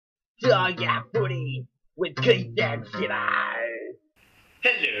Tiger Footy with Keith and Simo.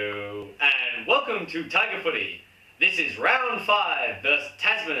 Hello, and welcome to Tiger Footy. This is round 5 versus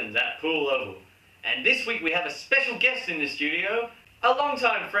Tasmans at Pool Oval. And this week we have a special guest in the studio, a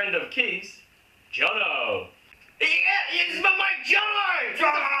longtime friend of Keith's, Johnno. Yeah, it's my mate Johnno! He's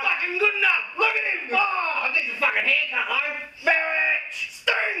fucking good enough! Look at him! Oh, I need a fucking haircut, mate! Barrett!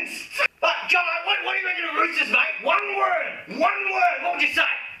 Stinks! Johnno, what do you reckon of roosters, mate? One word! What would you say?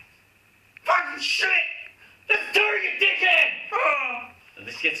 Fucking shit! Let's do it, you dickhead! Oh.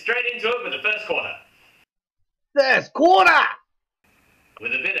 Let's get straight into it with the first quarter. First quarter!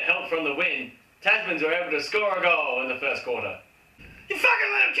 With a bit of help from the wind, Tasmans were able to score a goal in the first quarter. You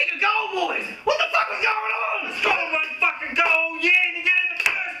fucking let him kick a goal, boys! What the fuck was going on? Score one fucking goal, yeah, to get in the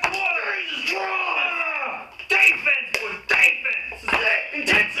first quarter! Jesus Christ! Defense, boys, defense!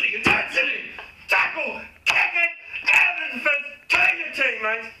 Intensity! Tackle, kick it, out of the defense, turn your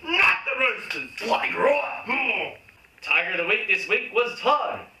teammates, not the Roosters! Bloody right! Tiger of the week this week was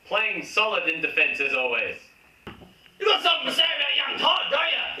Todd, playing solid in defence as always. You got something to say about young Todd, don't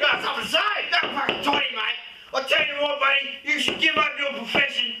you? You got something to say? Don't fucking Toddy, mate. I'll tell you what, buddy, you should give up your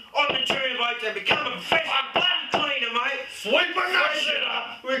profession on the tree vote and become a professional bloody cleaner, mate. Sweeper, no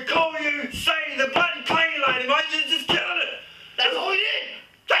shitter. We call you Sadie the bloody cleaning lady, mate. You're just killing it. That's all you did.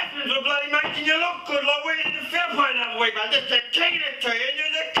 Tasmans were bloody making you look good like we did in the field play the other week, mate. Just kicking it to you and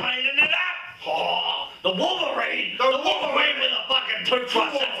you're just cleaning it up. Oh, the Wolverine. The Wolverine with a fucking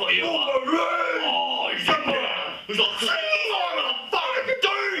toothbrush. That's what you are. Wolverine. Oh, he's like, I'm gonna fucking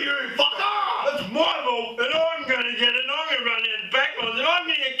do you, fucker. That's my ball, and I'm gonna get it, and I'm gonna run out backwards, and I'm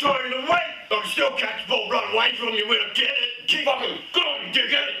gonna get tired of the weight. I can still catch the ball, run away from you when I get it. Keep fucking good on you,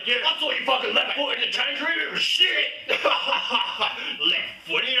 dickhead. Yeah, I thought you fucking left foot in the change room. It was shit. Left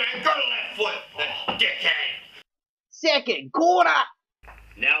foot, you ain't got a left foot. Dickhead. Second quarter!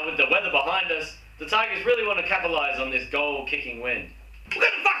 Now with the weather behind us, the Tigers really want to capitalise on this goal-kicking wind. We got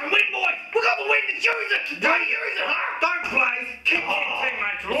the fucking wind, boys! We got the wind to use it! Don't use it, huh? Don't play! Kick your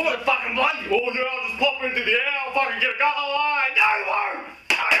teammates, all the fucking blood! Oh no, I'll just pop into the air, I'll fucking get a goal line! No, you won't!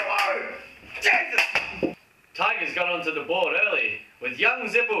 No, you won't! Jesus! Tigers got onto the board early, with young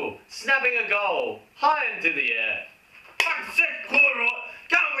Zipple snapping a goal high into the air. Fucking second quarter, right?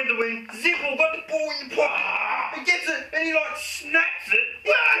 Going with the wind, Zipple got the ball in the pocket. He gets it, and he like snaps it.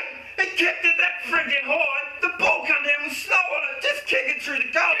 He kicked it that friggin' high. The ball come down with snow on it. Just kick it through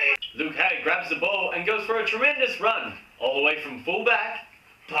the goal. Luke Hay grabs the ball and goes for a tremendous run, all the way from full back.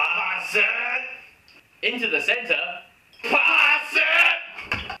 Pass it! Into the centre. Pass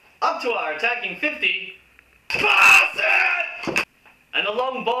it! Up to our attacking 50. Pass it! And a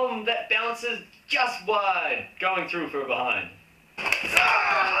long bomb that bounces just wide, going through for a behind. That's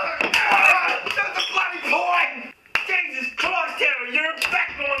a bloody point! Jesus Christ, Harry, you're a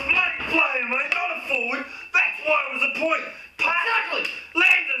backline bloody player, mate, not a forward. That's why it was a point. Exactly!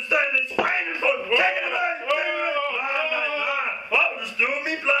 Landon staying there spraying for it. Take it away! I was just doing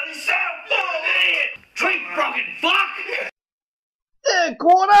me bloody self. Oh, idiot! Tree fucking fuck! Third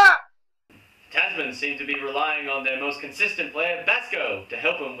quarter! Tasmans seem to be relying on their most consistent player, Basco, to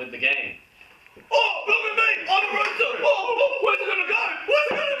help them with the game. Oh, look at me! I'm a rooster! Oh, where's it gonna go?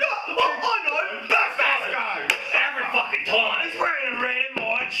 Where's it gonna go? Oh, I know! Basco! Every fucking time! He's wearing a red and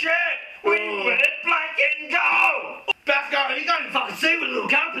white shirt! We wear it black and gold! Basco, he can't even fucking see with little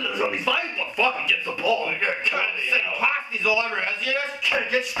caterpillars on his face, but fucking gets the ball. You can't see past his eyebrows, you just kick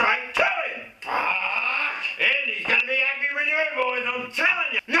it straight to him! Fuck! And he's gonna be happy with you, boys, I'm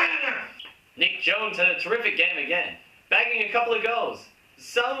telling you! No! Nick Jones had a terrific game again, bagging a couple of goals.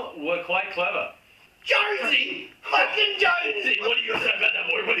 Some were quite clever. Jonesy! Fucking Jonesy! What are you gonna say about that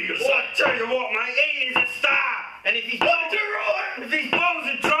boy? What are you gonna say? Well, I tell you what, mate, he is a star! And if his balls are right! If his balls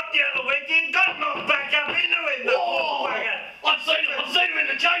had dropped the other week, he got knocked back up into it! Oh, I've seen him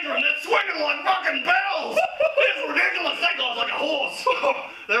in the change room, they're swinging like fucking bells! It's ridiculous, that guy's like a horse!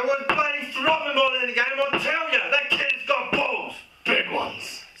 There was bloody throbbing ball in the game, I'll tell you! That kid's got balls! Big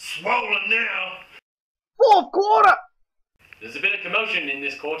ones. Swollen now! Fourth quarter! There's a bit of commotion in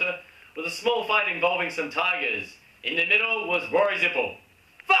this quarter, with a small fight involving some Tigers. In the middle was Rory Zipple.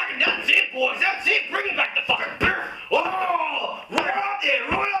 Fucking that's it, boys! That's it! Bring it back to fucking beer! Oh! Right up there!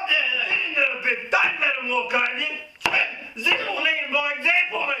 Get in there a bit! Don't let him walk over you! Zipple leading by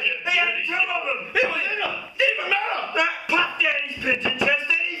example, mate! He had two of them! It was in him! Didn't even matter! That puffed out his pigeon chest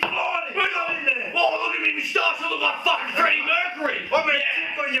and he flied it! Who got in there? Oh, look at me moustache! I look like fucking Freddie Mercury! I mean,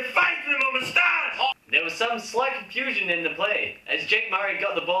 tickle your face with my moustache! There was some slight confusion in the play, as Jake Murray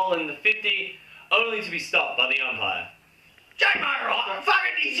got the ball in the 50, only to be stopped by the umpire. Jake Murray,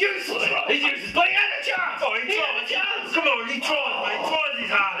 fucking, he's useless, right? He's useless, but he had a chance! Oh, he tried a chance! Come on, he tried, mate. He tried his his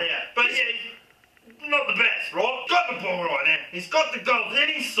heart out. But yeah, he's not the best, right? Got the ball right now. He's got the goals in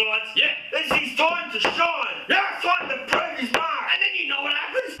his sights. Yeah. It's his time to shine. Yeah. It's time to prove his mark. And then you know what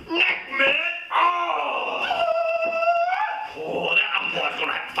happens? Neck, man. Oh, that umpire's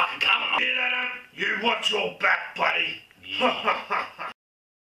gonna have to fucking come on. You know, you watch your back, buddy.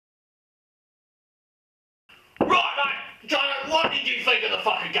 Right, mate. Johnno, what did you think of the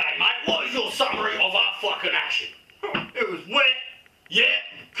fucking game, mate? What is your summary of our fucking action? It was wet. Yeah.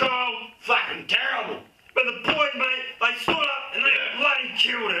 Cold. Fucking terrible. But the boys, mate, they stood up and they bloody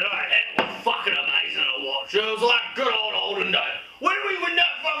killed it, eh? It was fucking amazing to watch. It was like good old olden days. When did we win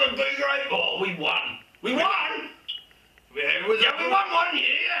that fucking B grade? Oh, we won. We won? Yeah, we won 1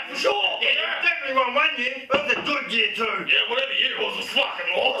 year, yeah, for sure. Yeah, we definitely won 1 year. It was a good year too. Yeah, whatever year it was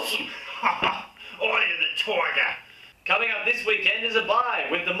fucking awesome. Oh, you're the tiger. Coming up this weekend is a bye,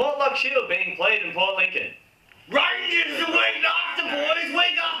 with the Mortlock Shield being played in Port Lincoln. Rangers the week after, boys.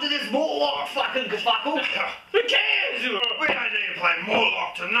 Week after this Mortlock fucking kerfuckle. Who cares? We don't need to play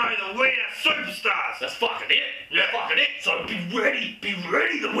Morlock to know that we are superstars. That's fucking it. Yeah. That's fucking it. So be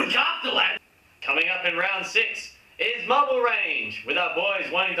ready the week after, lad. Coming up in round 6 is Marble Range, with our boys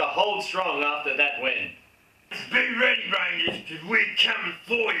wanting to hold strong after that win. Be ready, Rangers, because we're coming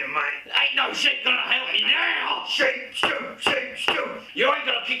for you, mate. Ain't no sheep gonna help me now. Sheep, shoot. You ain't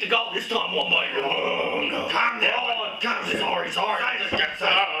gonna kick the goal this time, one mate. Oh, no. Calm down. Sorry.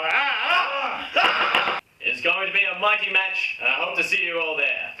 It's going to be a mighty match, and I hope to see you all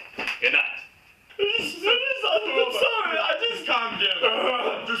there. Good night. I'm sorry, I just calmed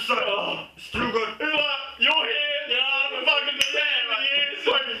down. Just say, still good. You're here, yeah, I'm fucking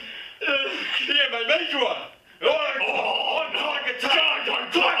Yeah, mate, make you one.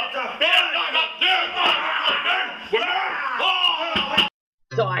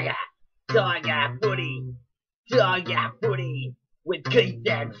 Tiger Footy with Keith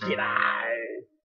and Simmons.